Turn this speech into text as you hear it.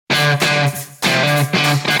Hi,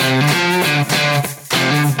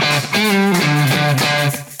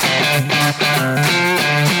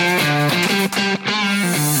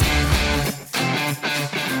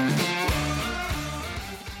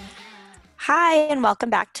 and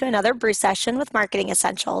welcome back to another brew session with Marketing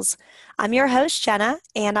Essentials. I'm your host, Jenna,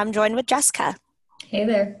 and I'm joined with Jessica. Hey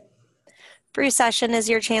there. Brew Session is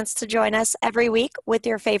your chance to join us every week with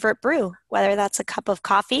your favorite brew, whether that's a cup of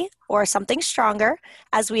coffee or something stronger,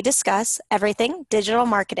 as we discuss everything digital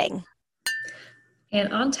marketing.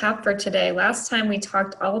 And on tap for today, last time we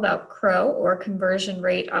talked all about CRO, or conversion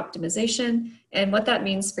rate optimization, and what that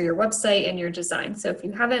means for your website and your design. So if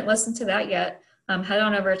you haven't listened to that yet, head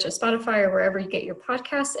on over to Spotify or wherever you get your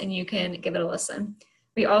podcasts and you can give it a listen.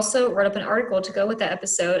 We also wrote up an article to go with that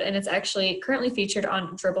episode, and it's actually currently featured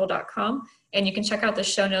on Dribbble.com, and you can check out the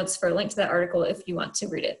show notes for a link to that article if you want to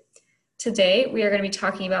read it. Today, we are going to be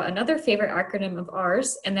talking about another favorite acronym of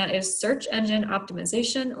ours, and that is Search Engine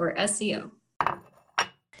Optimization, or SEO.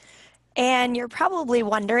 And you're probably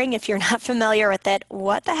wondering, if you're not familiar with it,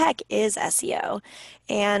 what the heck is SEO?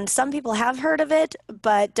 And some people have heard of it,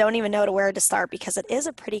 but don't even know where to start because it is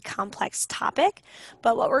a pretty complex topic.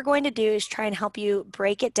 But what we're going to do is try and help you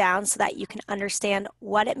break it down so that you can understand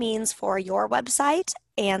what it means for your website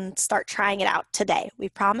and start trying it out today. We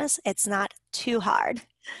promise it's not too hard.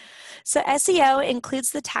 So SEO includes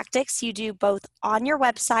the tactics you do both on your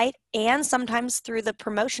website and sometimes through the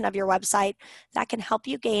promotion of your website that can help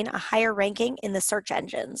you gain a higher ranking in the search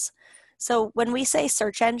engines. So when we say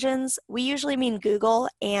search engines, we usually mean Google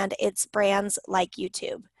and its brands like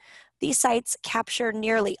YouTube. These sites capture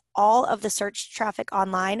nearly all of the search traffic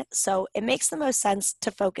online, so it makes the most sense to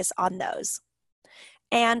focus on those.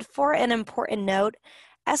 And for an important note,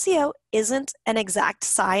 SEO isn't an exact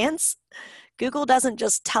science. Google doesn't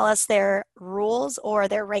just tell us their rules or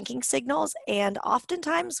their ranking signals, and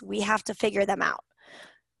oftentimes we have to figure them out.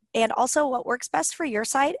 And also, what works best for your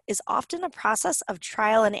site is often a process of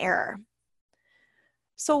trial and error.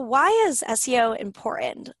 So why is SEO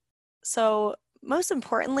important? So most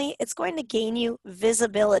importantly, it's going to gain you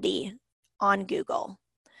visibility on Google.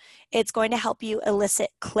 It's going to help you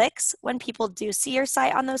elicit clicks when people do see your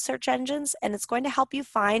site on those search engines, and it's going to help you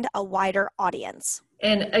find a wider audience.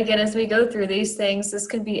 And again, as we go through these things, this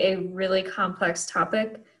can be a really complex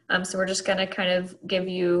topic. So we're just going to kind of give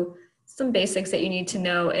you some basics that you need to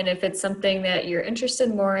know. And if it's something that you're interested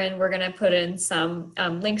more in, we're going to put in some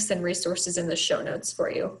links and resources in the show notes for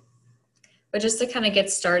you. But just to kind of get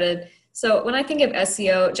started, so when I think of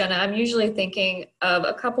SEO, Jenna, I'm usually thinking of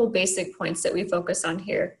a couple basic points that we focus on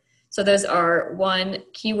here. So those are 1,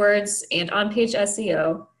 keywords and on-page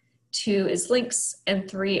SEO, 2 is links, and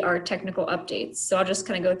 3 are technical updates. So I'll just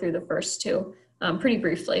kind of go through the first 2 pretty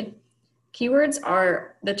briefly. Keywords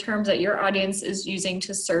are the terms that your audience is using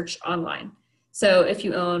to search online. So if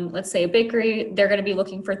you own, let's say, a bakery, they're going to be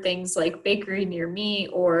looking for things like bakery near me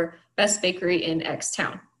or best bakery in X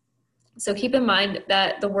town. So keep in mind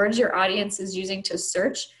that the words your audience is using to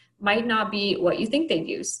search might not be what you think they'd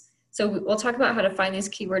use. So we'll talk about how to find these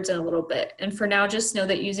keywords in a little bit. And for now, just know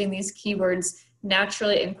that using these keywords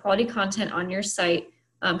naturally in quality content on your site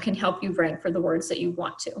can help you rank for the words that you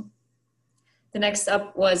want to. The next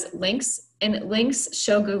up was links, and links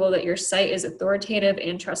show Google that your site is authoritative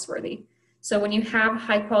and trustworthy. So when you have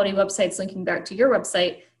high quality websites linking back to your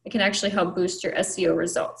website, it can actually help boost your SEO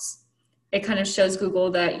results. It kind of shows Google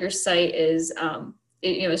that your site is,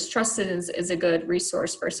 is trusted and is a good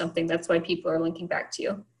resource for something. That's why people are linking back to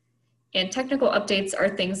you. And technical updates are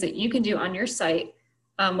things that you can do on your site,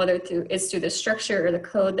 whether it's through the structure or the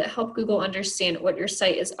code, that help Google understand what your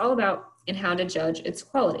site is all about and how to judge its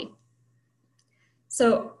quality.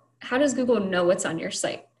 So how does Google know what's on your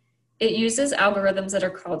site? It uses algorithms that are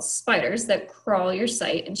called spiders that crawl your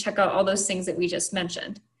site and check out all those things that we just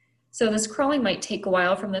mentioned. So this crawling might take a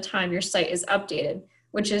while from the time your site is updated,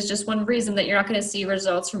 which is just one reason that you're not going to see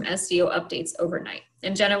results from SEO updates overnight.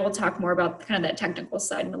 And Jenna will talk more about kind of that technical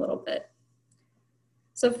side in a little bit.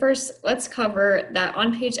 So first, let's cover that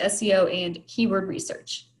on-page SEO and keyword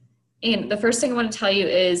research. And the first thing I want to tell you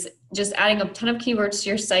is just adding a ton of keywords to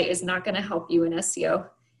your site is not going to help you in SEO.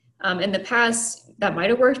 In the past, that might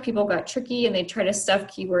have worked. People got tricky and they try to stuff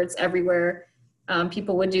keywords everywhere.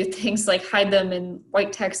 People would do things like hide them in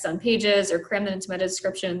white text on pages or cram them into meta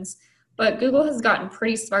descriptions. But Google has gotten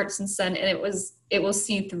pretty smart since then, and it will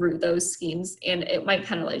see through those schemes, and it might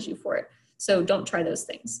penalize you for it. So don't try those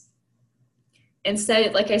things.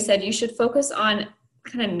 Instead, like I said, you should focus on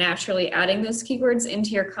kind of naturally adding those keywords into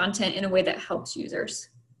your content in a way that helps users.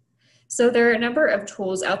 So there are a number of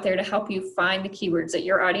tools out there to help you find the keywords that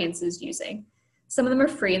your audience is using. Some of them are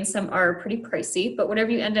free and some are pretty pricey, but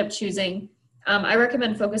whatever you end up choosing, I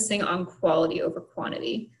recommend focusing on quality over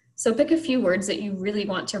quantity. So pick a few words that you really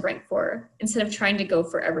want to rank for instead of trying to go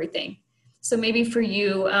for everything. So maybe for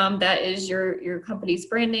you, that is your company's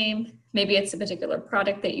brand name. Maybe it's a particular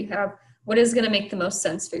product that you have. What is going to make the most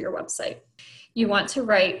sense for your website? You want to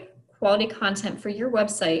write quality content for your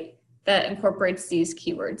website that incorporates these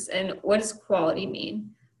keywords. And what does quality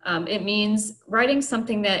mean? It means writing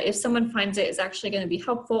something that if someone finds it is actually going to be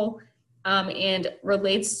helpful and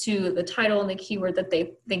relates to the title and the keyword that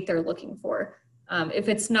they think they're looking for. If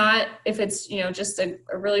it's just a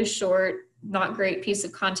really short, not great piece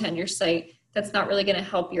of content on your site, that's not really going to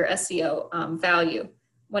help your SEO value.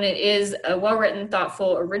 When it is a well-written,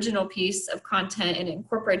 thoughtful, original piece of content and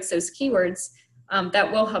incorporates those keywords,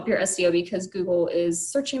 that will help your SEO because Google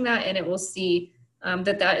is searching that and it will see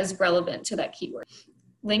that is relevant to that keyword.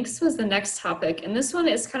 Links was the next topic, and this one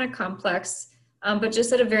is kind of complex, but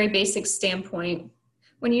just at a very basic standpoint.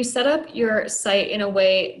 When you set up your site in a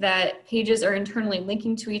way that pages are internally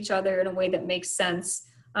linking to each other in a way that makes sense,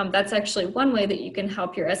 that's actually one way that you can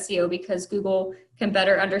help your SEO because Google can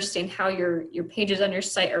better understand how your pages on your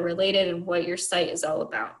site are related and what your site is all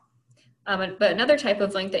about. But another type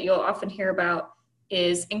of link that you'll often hear about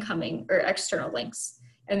is incoming or external links.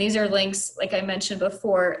 And these are links, like I mentioned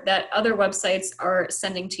before, that other websites are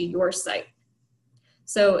sending to your site.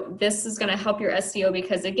 So this is going to help your SEO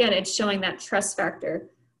because, again, it's showing that trust factor.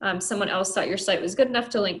 Someone else thought your site was good enough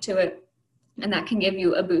to link to it, and that can give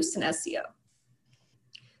you a boost in SEO.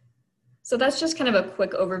 So that's just kind of a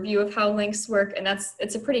quick overview of how links work, and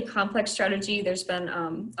it's a pretty complex strategy. There's been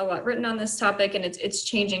a lot written on this topic, and it's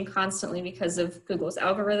changing constantly because of Google's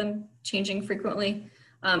algorithm changing frequently.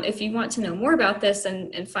 If you want to know more about this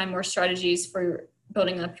and find more strategies for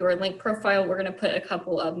building up your link profile, we're going to put a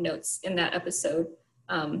couple of notes in that episode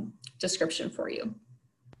description for you.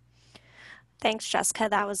 Thanks, Jessica.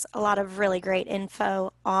 That was a lot of really great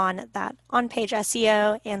info on that on-page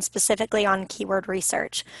SEO and specifically on keyword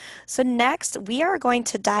research. So next, we are going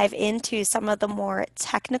to dive into some of the more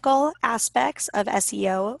technical aspects of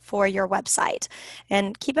SEO for your website.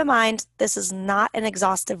 And keep in mind, this is not an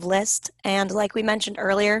exhaustive list. And like we mentioned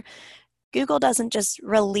earlier, Google doesn't just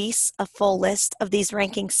release a full list of these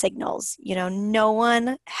ranking signals. You know, no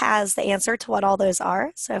one has the answer to what all those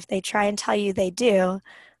are. So if they try and tell you they do,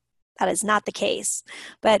 that is not the case.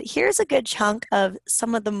 But here's a good chunk of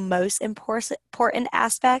some of the most important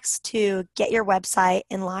aspects to get your website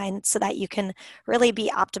in line so that you can really be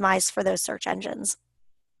optimized for those search engines.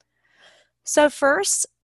 So first,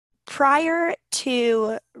 prior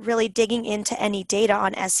to really digging into any data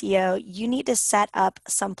on SEO, you need to set up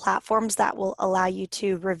some platforms that will allow you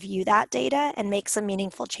to review that data and make some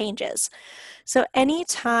meaningful changes. So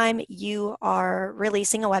anytime you are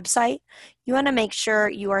releasing a website, you want to make sure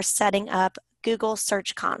you are setting up Google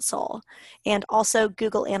Search Console and also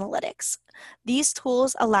Google Analytics. These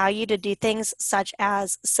tools allow you to do things such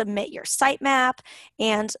as submit your sitemap,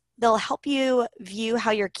 and they'll help you view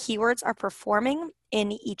how your keywords are performing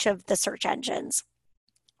in each of the search engines.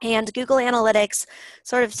 And Google Analytics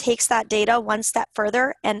sort of takes that data one step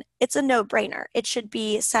further, and it's a no-brainer. It should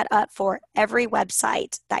be set up for every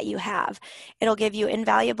website that you have. It'll give you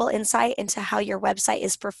invaluable insight into how your website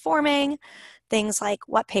is performing, things like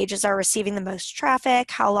what pages are receiving the most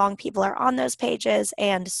traffic, how long people are on those pages,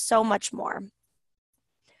 and so much more.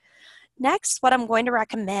 Next, what I'm going to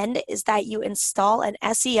recommend is that you install an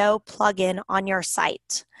SEO plugin on your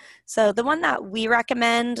site. So the one that we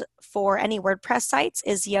recommend for any WordPress sites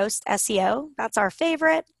is Yoast SEO. That's our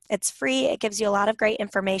favorite. It's free. It gives you a lot of great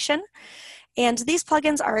information. And these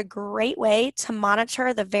plugins are a great way to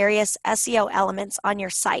monitor the various SEO elements on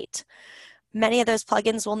your site. Many of those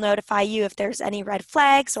plugins will notify you if there's any red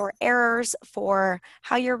flags or errors for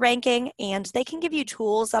how you're ranking, and they can give you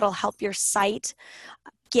tools that'll help your site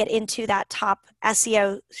get into that top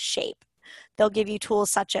SEO shape. They'll give you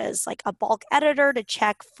tools such as like a bulk editor to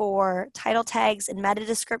check for title tags and meta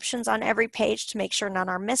descriptions on every page to make sure none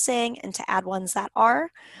are missing and to add ones that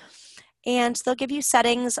are. And they'll give you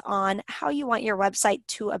settings on how you want your website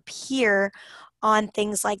to appear on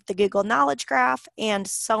things like the Google Knowledge Graph and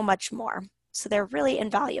so much more. So they're really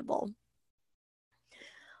invaluable.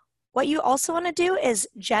 What you also want to do is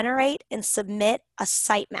generate and submit a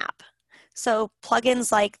sitemap. So plugins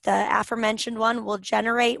like the aforementioned one will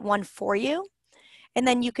generate one for you, and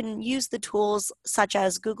then you can use the tools such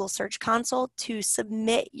as Google Search Console to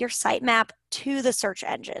submit your sitemap to the search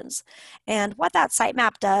engines. And what that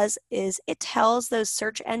sitemap does is it tells those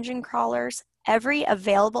search engine crawlers every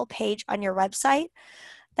available page on your website.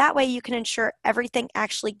 That way you can ensure everything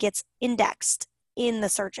actually gets indexed in the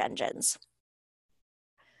search engines.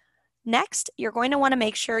 Next, you're going to want to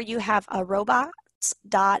make sure you have a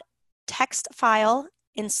robots.txt file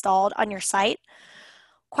installed on your site.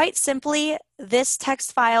 Quite simply, this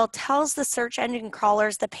text file tells the search engine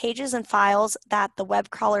crawlers the pages and files that the web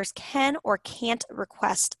crawlers can or can't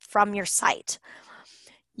request from your site.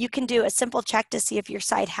 You can do a simple check to see if your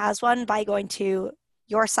site has one by going to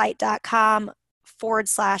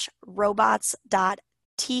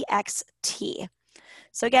yoursite.com/robots.txt.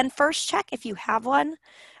 So again, first check if you have one,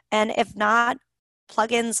 and if not,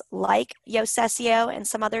 plugins like Yoast SEO and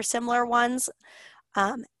some other similar ones,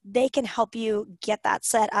 they can help you get that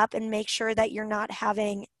set up and make sure that you're not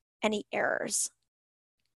having any errors.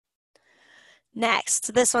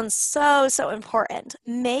 Next, this one's so important.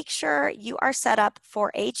 Make sure you are set up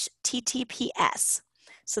for HTTPS.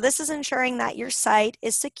 So this is ensuring that your site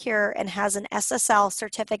is secure and has an SSL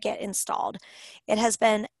certificate installed. It has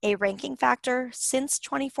been a ranking factor since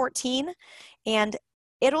 2014, and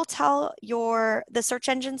it'll tell the search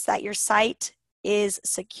engines that your site is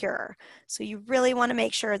secure. So you really want to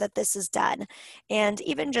make sure that this is done. And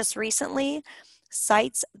even just recently,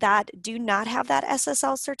 sites that do not have that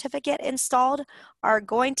SSL certificate installed are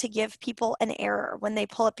going to give people an error when they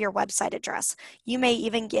pull up your website address. You may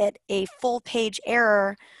even get a full page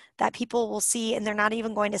error that people will see, and they're not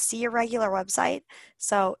even going to see your regular website.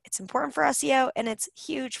 So it's important for SEO, and it's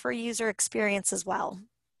huge for user experience as well.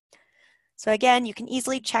 So again, you can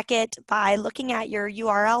easily check it by looking at your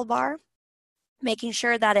URL bar, making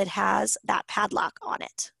sure that it has that padlock on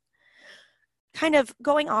it. Kind of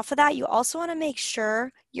going off of that, you also want to make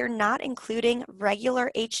sure you're not including regular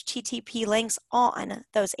HTTP links on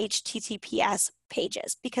those HTTPS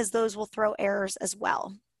pages, because those will throw errors as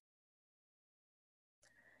well.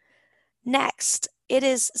 Next, it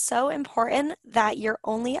is so important that you're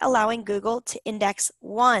only allowing Google to index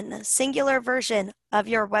one singular version of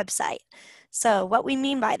your website. So what we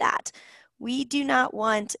mean by that, we do not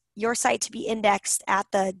want your site to be indexed at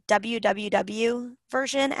the www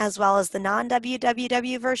version as well as the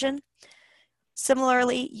non-www version.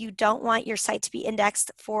 Similarly, you don't want your site to be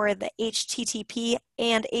indexed for the HTTP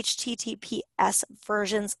and HTTPS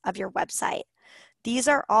versions of your website. These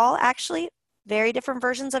are all actually very different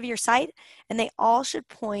versions of your site, and they all should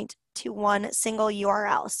point to one single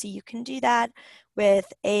URL. So you can do that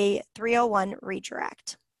with a 301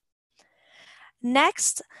 redirect.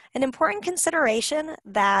 Next, an important consideration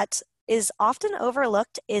that is often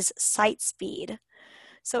overlooked is site speed.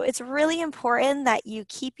 So it's really important that you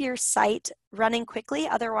keep your site running quickly,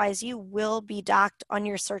 otherwise you will be docked on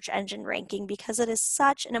your search engine ranking, because it is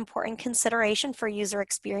such an important consideration for user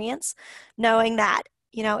experience, knowing that,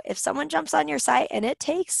 if someone jumps on your site and it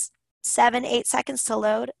takes 7-8 seconds to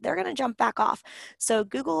load, they're going to jump back off. So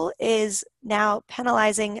Google is now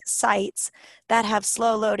penalizing sites that have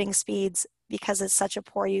slow loading speeds because it's such a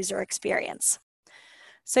poor user experience.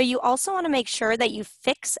 So you also want to make sure that you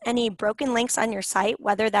fix any broken links on your site,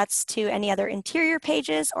 whether that's to any other interior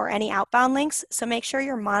pages or any outbound links. So make sure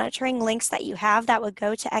you're monitoring links that you have that would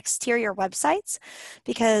go to exterior websites,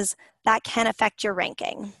 because that can affect your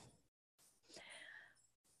ranking.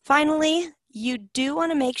 Finally, you do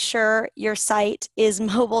want to make sure your site is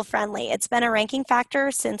mobile friendly. It's been a ranking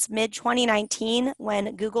factor since mid-2019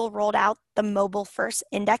 when Google rolled out the mobile first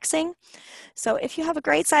indexing. So if you have a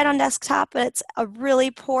great site on desktop, but it's a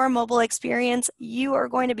really poor mobile experience, you are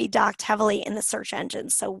going to be docked heavily in the search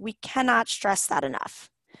engines. So we cannot stress that enough.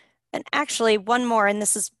 And actually, one more, and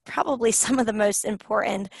this is probably some of the most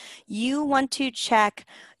important, you want to check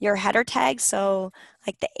your header tags, so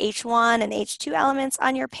like the H1 and H2 elements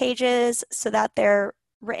on your pages, so that they're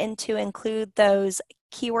written to include those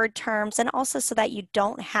keyword terms, and also so that you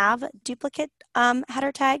don't have duplicate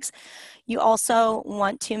header tags. You also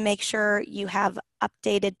want to make sure you have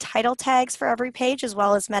updated title tags for every page, as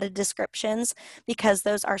well as meta descriptions, because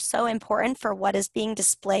those are so important for what is being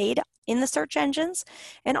displayed in the search engines.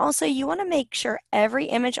 And also you want to make sure every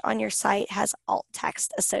image on your site has alt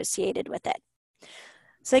text associated with it.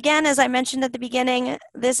 So again, as I mentioned at the beginning,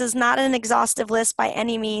 this is not an exhaustive list by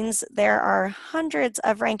any means. There are hundreds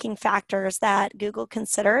of ranking factors that Google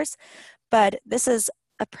considers, but this is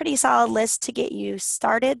a pretty solid list to get you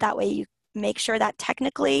started. That way you make sure that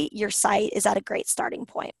technically your site is at a great starting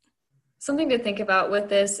point. Something to think about with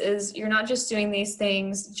this is you're not just doing these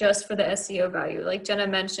things just for the SEO value. Like Jenna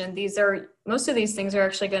mentioned, most of these things are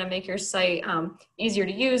actually going to make your site easier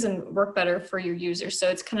to use and work better for your users. So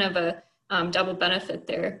it's kind of a double benefit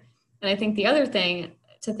there. And I think the other thing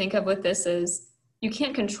to think of with this is you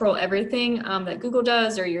can't control everything that Google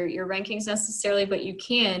does or your rankings necessarily, but you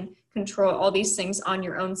can control all these things on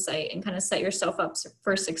your own site and kind of set yourself up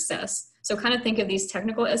for success. So kind of think of these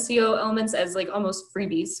technical SEO elements as like almost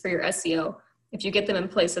freebies for your SEO. If you get them in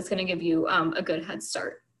place, that's going to give you a good head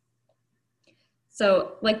start.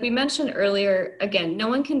 So like we mentioned earlier, again, no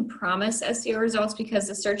one can promise SEO results because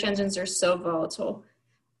the search engines are so volatile.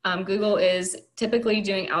 Google is typically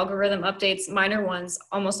doing algorithm updates, minor ones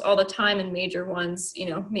almost all the time, and major ones,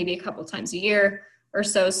 maybe a couple times a year or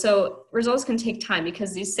so. So results can take time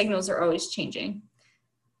because these signals are always changing.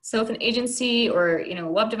 So if an agency or a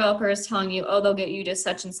web developer is telling you, oh, they'll get you to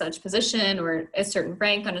such and such position or a certain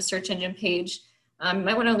rank on a search engine page, you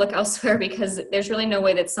might want to look elsewhere because there's really no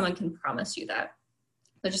way that someone can promise you that.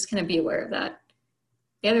 So just kind of be aware of that.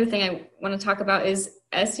 The other thing I want to talk about is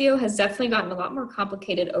SEO has definitely gotten a lot more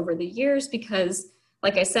complicated over the years because,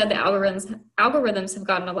 like I said, the algorithms have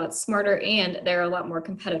gotten a lot smarter and there are a lot more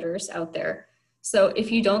competitors out there. So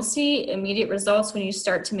if you don't see immediate results when you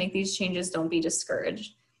start to make these changes, don't be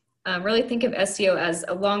discouraged. Really think of SEO as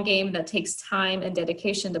a long game that takes time and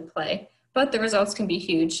dedication to play, but the results can be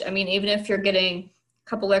huge. I mean, even if you're getting a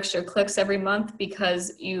couple extra clicks every month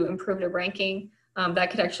because you improved a ranking,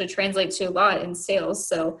 that could actually translate to a lot in sales.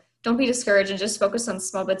 So don't be discouraged and just focus on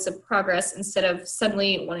small bits of progress instead of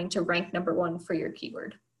suddenly wanting to rank number one for your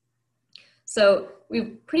keyword. So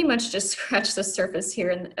we've pretty much just scratched the surface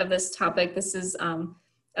here of this topic. This is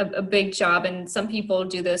a big job, and some people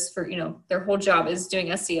do this for, their whole job is doing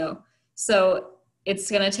SEO. So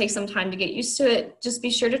it's going to take some time to get used to it. Just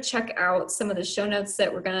be sure to check out some of the show notes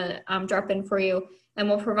that we're going to drop in for you, and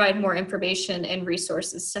we'll provide more information and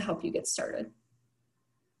resources to help you get started.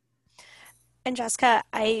 And Jessica,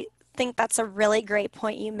 I think that's a really great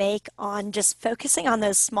point you make on just focusing on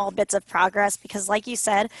those small bits of progress, because like you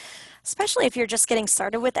said, especially if you're just getting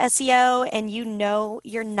started with SEO and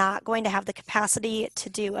you're not going to have the capacity to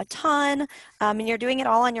do a ton and you're doing it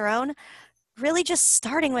all on your own, really just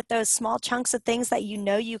starting with those small chunks of things that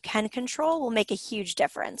you can control will make a huge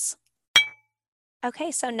difference.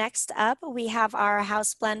 Okay, so next up we have our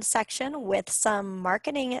House Blend section with some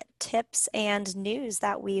marketing tips and news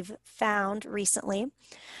that we've found recently.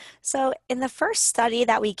 So in the first study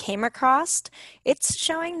that we came across, it's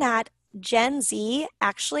showing that Gen Z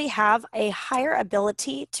actually have a higher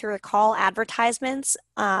ability to recall advertisements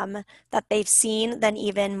that they've seen than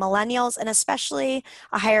even millennials, and especially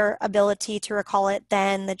a higher ability to recall it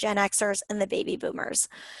than the Gen Xers and the baby boomers.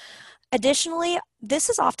 Additionally, this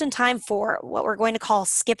is often time for what we're going to call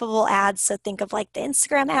skippable ads. So think of like the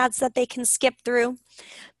Instagram ads that they can skip through,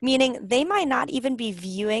 meaning they might not even be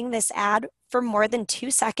viewing this ad for more than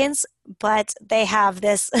 2 seconds, but they have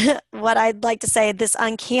this, what I'd like to say, this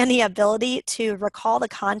uncanny ability to recall the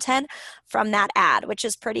content from that ad, which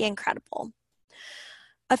is pretty incredible.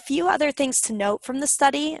 A few other things to note from the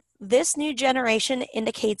study: this new generation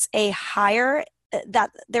indicates that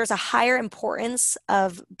there's a higher importance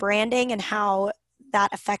of branding and how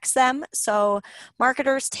that affects them. So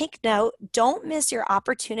marketers, take note, don't miss your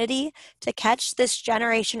opportunity to catch this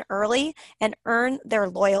generation early and earn their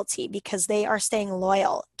loyalty, because they are staying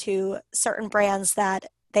loyal to certain brands that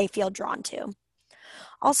they feel drawn to.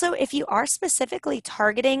 Also, if you are specifically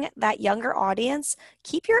targeting that younger audience,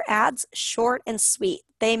 keep your ads short and sweet.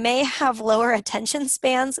 They may have lower attention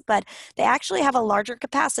spans, but they actually have a larger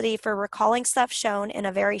capacity for recalling stuff shown in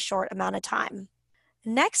a very short amount of time.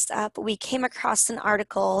 Next up, we came across an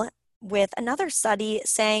article with another study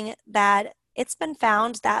saying that it's been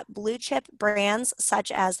found that blue chip brands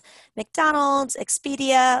such as McDonald's,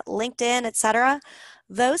 Expedia, LinkedIn, etc.,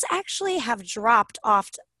 those actually have dropped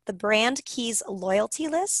off the Brand Keys loyalty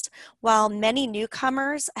list, while many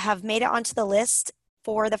newcomers have made it onto the list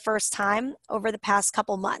for the first time over the past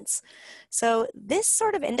couple months. So this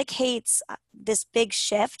sort of indicates this big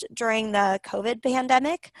shift during the COVID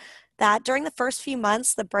pandemic, that during the first few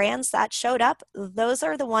months, the brands that showed up, those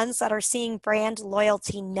are the ones that are seeing brand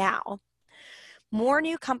loyalty now. More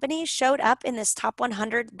new companies showed up in this top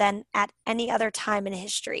 100 than at any other time in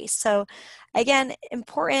history. So again,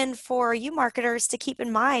 important for you marketers to keep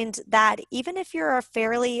in mind that even if you're a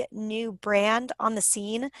fairly new brand on the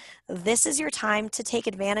scene, this is your time to take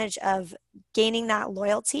advantage of gaining that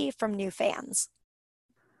loyalty from new fans.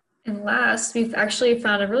 And last, we've actually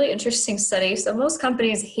found a really interesting study. So most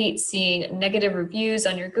companies hate seeing negative reviews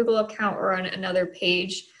on your Google account or on another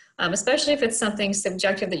page, especially if it's something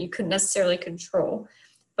subjective that you couldn't necessarily control.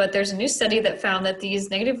 But there's a new study that found that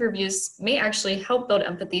these negative reviews may actually help build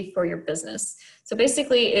empathy for your business. So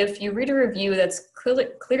basically, if you read a review that's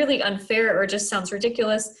clearly unfair or just sounds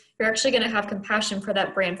ridiculous, you're actually going to have compassion for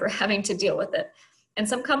that brand for having to deal with it. And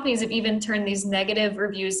some companies have even turned these negative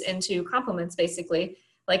reviews into compliments, basically,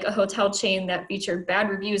 like a hotel chain that featured bad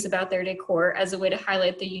reviews about their decor as a way to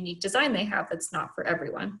highlight the unique design they have that's not for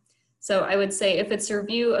everyone. So I would say if it's a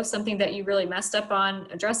review of something that you really messed up on,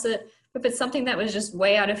 address it. If it's something that was just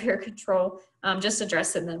way out of your control, just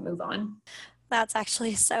address it and then move on. That's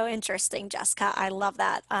actually so interesting, Jessica. I love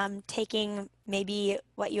that. Taking maybe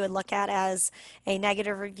what you would look at as a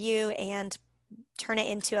negative review and turn it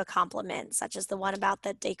into a compliment, such as the one about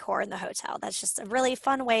the decor in the hotel. That's just a really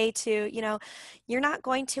fun way to, you're not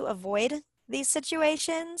going to avoid these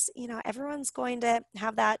situations. Everyone's going to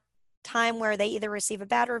have that time where they either receive a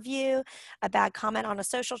bad review, a bad comment on a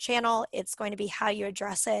social channel. It's going to be how you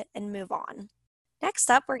address it and move on. Next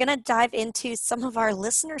up, we're going to dive into some of our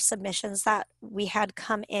listener submissions that we had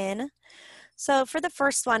come in. So for the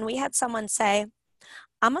first one, we had someone say,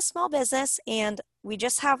 I'm a small business and we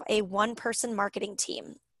just have a one-person marketing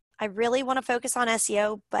team. I really want to focus on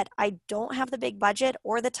SEO, but I don't have the big budget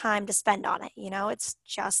or the time to spend on it. It's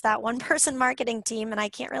just that one-person marketing team and I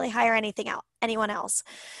can't really hire anyone else.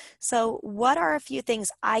 So what are a few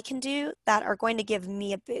things I can do that are going to give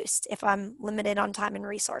me a boost if I'm limited on time and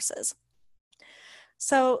resources?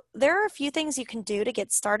 So there are a few things you can do to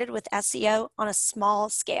get started with SEO on a small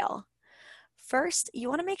scale. First, you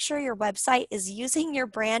want to make sure your website is using your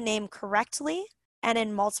brand name correctly and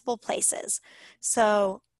in multiple places.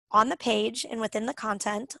 So on the page and within the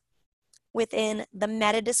content, within the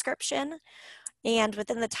meta description, and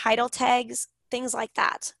within the title tags, things like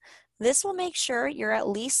that. This will make sure you're at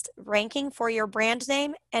least ranking for your brand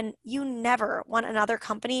name, and you never want another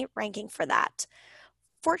company ranking for that.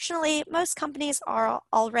 Fortunately, most companies are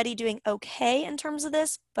already doing okay in terms of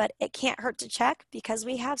this, but it can't hurt to check because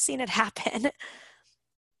we have seen it happen.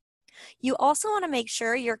 You also want to make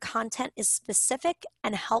sure your content is specific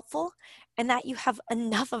and helpful and that you have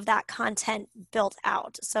enough of that content built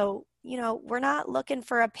out. So, we're not looking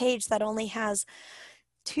for a page that only has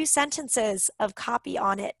 2 sentences of copy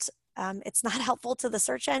on it. It's not helpful to the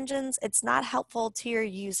search engines. It's not helpful to your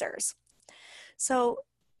users. So,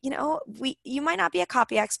 you might not be a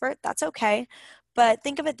copy expert. That's okay. But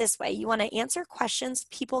think of it this way. You want to answer questions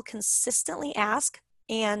people consistently ask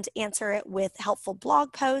and answer it with helpful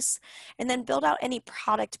blog posts, and then build out any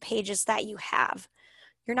product pages that you have.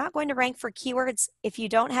 You're not going to rank for keywords if you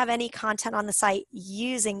don't have any content on the site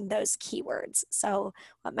using those keywords. So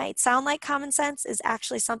what might sound like common sense is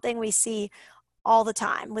actually something we see all the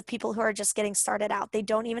time with people who are just getting started out. They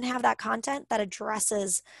don't even have that content that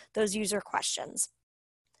addresses those user questions.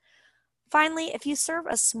 Finally, if you serve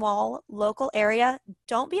a small local area,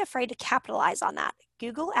 don't be afraid to capitalize on that.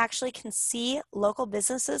 Google actually can see local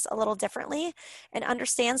businesses a little differently and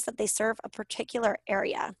understands that they serve a particular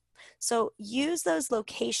area. So use those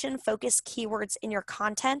location-focused keywords in your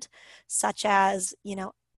content, such as,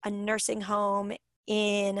 a nursing home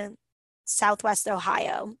in Southwest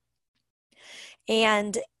Ohio,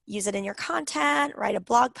 and use it in your content, write a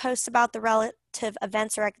blog post about the relative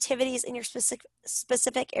events or activities in your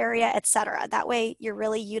specific area, etc. That way you're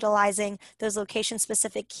really utilizing those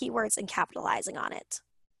location-specific keywords and capitalizing on it.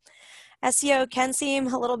 SEO can seem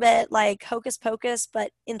a little bit like hocus pocus,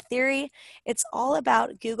 but in theory, it's all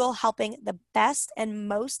about Google helping the best and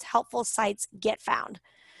most helpful sites get found.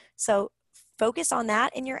 So focus on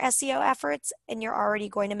that in your SEO efforts, and you're already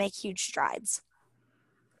going to make huge strides.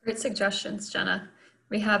 Great suggestions, Jenna.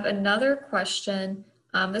 We have another question.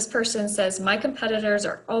 This person says, my competitors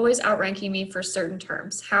are always outranking me for certain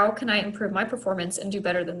terms. How can I improve my performance and do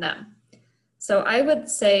better than them? So I would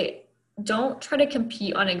say, don't try to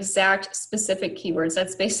compete on exact specific keywords.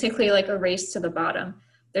 That's basically like a race to the bottom.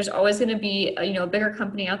 There's always going to be a bigger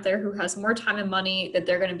company out there who has more time and money that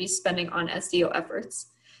they're going to be spending on SEO efforts.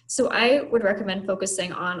 So I would recommend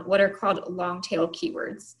focusing on what are called long tail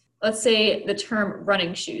keywords. Let's say the term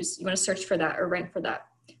running shoes. You want to search for that or rank for that.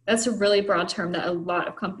 That's a really broad term that a lot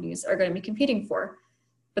of companies are going to be competing for.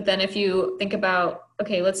 But then if you think about,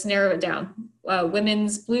 okay, let's narrow it down.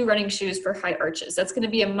 Women's blue running shoes for high arches. That's going to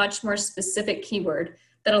be a much more specific keyword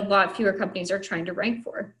that a lot fewer companies are trying to rank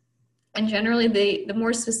for. And generally, the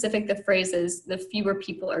more specific the phrase is, the fewer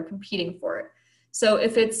people are competing for it. So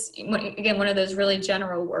if it's, again, one of those really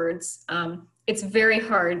general words, it's very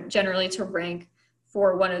hard generally to rank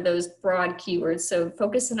for one of those broad keywords. So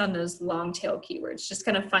focus in on those long tail keywords. Just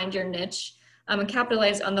kind of find your niche and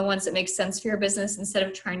capitalize on the ones that make sense for your business instead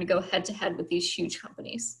of trying to go head to head with these huge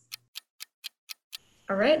companies.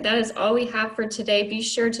 All right, that is all we have for today. Be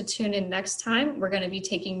sure to tune in next time. We're going to be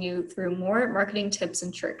taking you through more marketing tips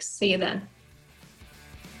and tricks. See you then.